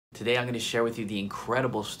Today I'm going to share with you the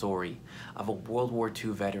incredible story of a World War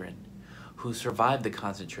II veteran who survived the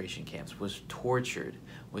concentration camps, was tortured,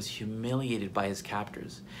 was humiliated by his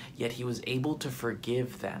captors, yet he was able to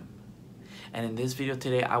forgive them. And in this video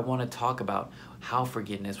today, I want to talk about how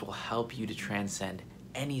forgiveness will help you to transcend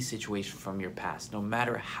any situation from your past, no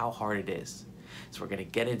matter how hard it is. So we're going to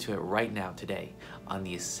get into it right now today on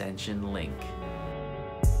the Ascension Link.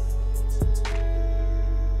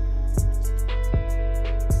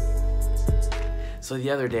 So the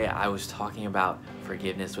other day I was talking about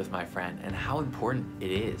forgiveness with my friend and how important it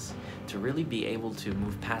is to really be able to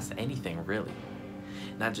move past anything, really.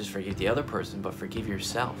 Not just forgive the other person, but forgive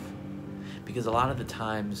yourself. Because a lot of the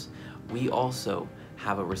times we also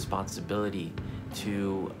have a responsibility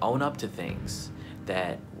to own up to things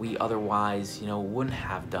that we otherwise, wouldn't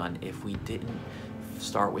have done if we didn't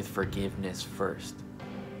start with forgiveness first.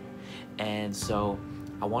 And so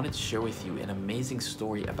I wanted to share with you an amazing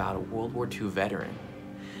story about a World War II veteran.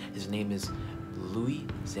 His name is Silvie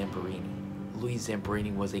Zamperini. Silvie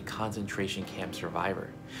Zamperini was a concentration camp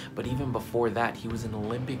survivor, but even before that, he was an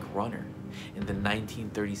Olympic runner in the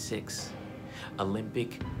 1936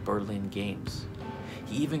 Olympic Berlin Games.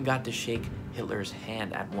 He even got to shake Hitler's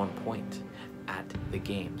hand at one point at the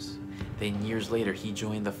Games. Then years later, he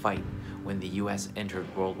joined the fight when the US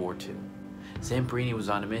entered World War II. Zamperini was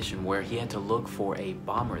on a mission where he had to look for a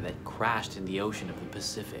bomber that crashed in the ocean of the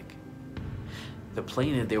Pacific. The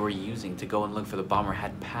plane that they were using to go and look for the bomber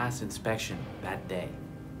had passed inspection that day.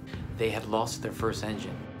 They had lost their first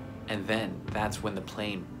engine, and then that's when the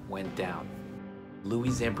plane went down. Silvie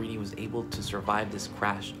Zamperini was able to survive this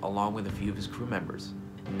crash along with a few of his crew members.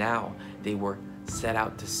 Now they were set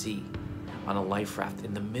out to sea on a life raft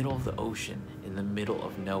in the middle of the ocean, in the middle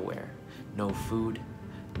of nowhere. No food,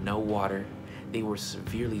 no water. They were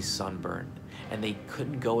severely sunburned, and they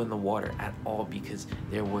couldn't go in the water at all because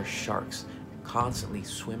there were sharks constantly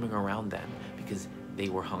swimming around them because they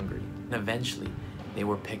were hungry. And eventually, they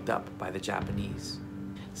were picked up by the Japanese.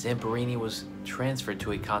 Zamperini was transferred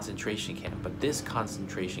to a concentration camp, but this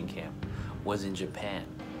concentration camp was in Japan.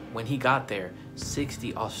 When he got there,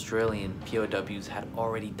 60 Australian POWs had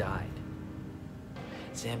already died.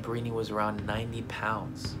 Zamperini was around 90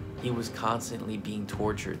 pounds. He was constantly being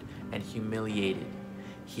tortured and humiliated.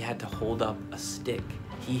 He had to hold up a stick.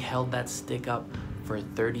 He held that stick up for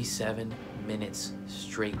 37 minutes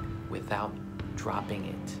straight without dropping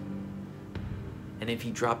it. And if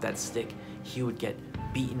he dropped that stick, he would get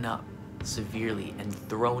beaten up severely and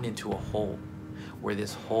thrown into a hole, where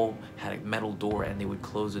this hole had a metal door, and they would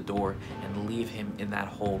close the door and leave him in that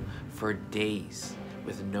hole for days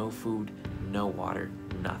with no food, no water,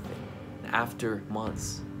 nothing. After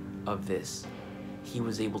months of this, he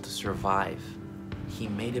was able to survive. He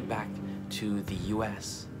made it back to the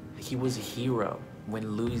US. He was a hero when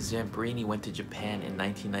Silvie Zamperini went to Japan in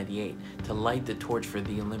 1998 to light the torch for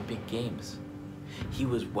the Olympic Games. He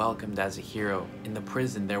was welcomed as a hero. In the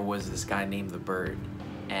prison, there was this guy named the Bird,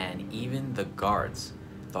 and even the guards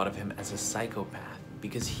thought of him as a psychopath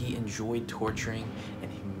because he enjoyed torturing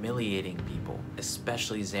and humiliating people,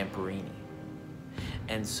 especially Zamperini.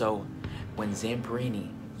 And so when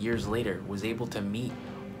Zamperini years later was able to meet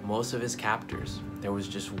most of his captors, there was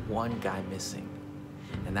just one guy missing,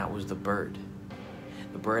 and that was the Bird.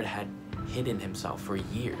 The Bird had hidden himself for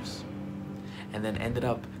years and then ended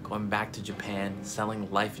up going back to Japan, selling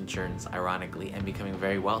life insurance, ironically, and becoming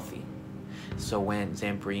very wealthy. So when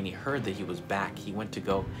Zamperini heard that he was back, he went to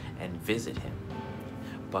go and visit him.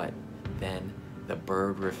 But then the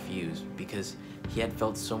Bird refused because he had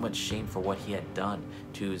felt so much shame for what he had done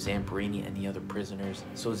to Zamperini and the other prisoners.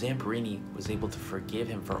 So Zamperini was able to forgive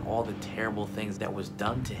him for all the terrible things that was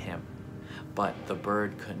done to him. But the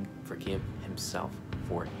Bird couldn't forgive himself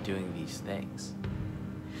for doing these things.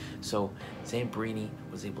 So Zamperini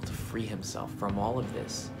was able to free himself from all of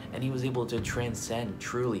this, and he was able to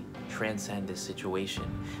truly transcend this situation.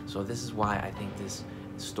 So this is why I think this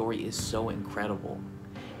story is so incredible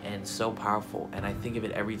and so powerful, and I think of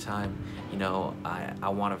it every time, I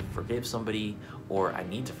want to forgive somebody, or I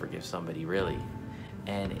need to forgive somebody, really.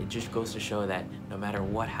 And it just goes to show that no matter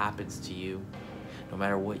what happens to you, no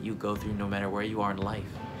matter what you go through, no matter where you are in life,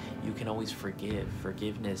 you can always forgive.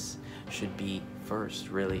 Forgiveness should be first,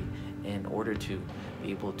 really, in order to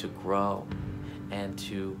be able to grow and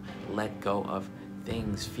to let go of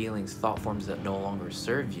things, feelings, thought forms that no longer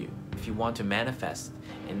serve you. If you want to manifest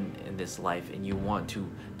in this life and you want to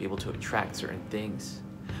be able to attract certain things,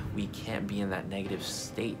 we can't be in that negative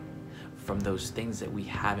state from those things that we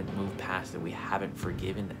haven't moved past, that we haven't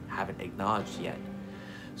forgiven, haven't acknowledged yet.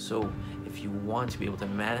 So if you want to be able to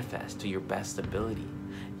manifest to your best ability,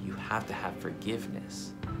 you have to have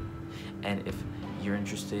forgiveness. And if you're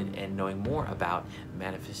interested in knowing more about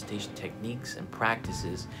manifestation techniques and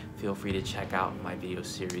practices, feel free to check out my video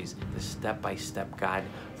series, The Step-by-Step Guide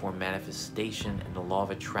for Manifestation and the Law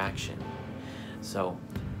of Attraction. So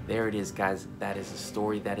there it is, guys. That is the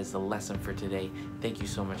story. That is the lesson for today. Thank you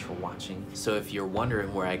so much for watching. So if you're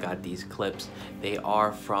wondering where I got these clips, they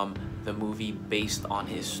are from the movie based on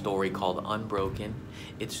his story called Unbroken.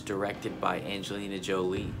 It's directed by Angelina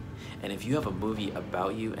Jolie. And if you have a movie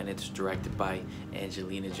about you and it's directed by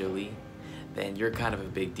Angelina Jolie, then you're kind of a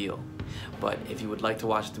big deal. But if you would like to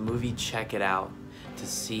watch the movie, check it out to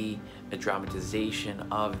see a dramatization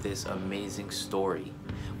of this amazing story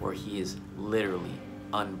where he is literally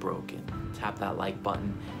unbroken. Tap that like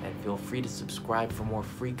button and feel free to subscribe for more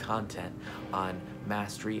free content on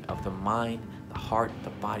mastery of the mind, the heart, the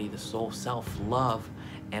body, the soul, self-love,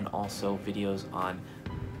 and also videos on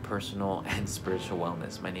personal and spiritual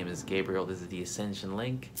wellness. My name is Gabriel. This is the Ascension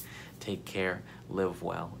Link. Take care, live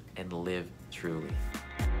well, and live truly.